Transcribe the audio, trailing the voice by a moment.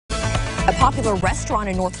A popular restaurant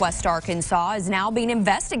in northwest Arkansas is now being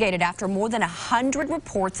investigated after more than 100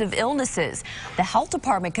 reports of illnesses. The health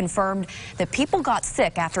department confirmed that people got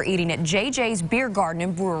sick after eating at JJ's Beer Garden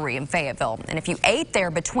and Brewery in Fayetteville. And if you ate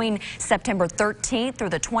there between September 13th through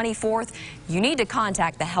the 24th, you need to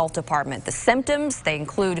contact the health department. The symptoms, they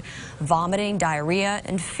include vomiting, diarrhea,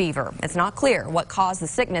 and fever. It's not clear what caused the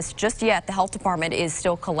sickness just yet. The health department is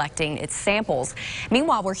still collecting its samples.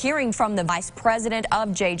 Meanwhile, we're hearing from the vice president of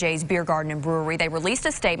JJ's Beer Garden and Brewery. They released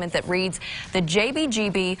a statement that reads, the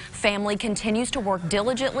JBGB family continues to work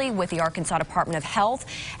diligently with the Arkansas Department of Health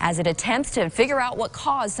as it attempts to figure out what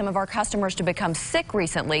caused some of our customers to become sick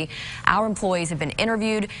recently. Our employees have been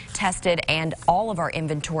interviewed, tested, and all of our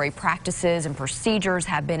inventory practices and procedures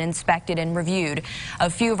have been inspected and reviewed. A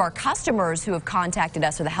few of our customers who have contacted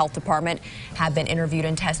us or the health department have been interviewed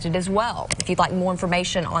and tested as well. If you'd like more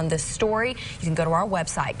information on this story, you can go to our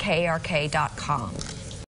website, kark.com.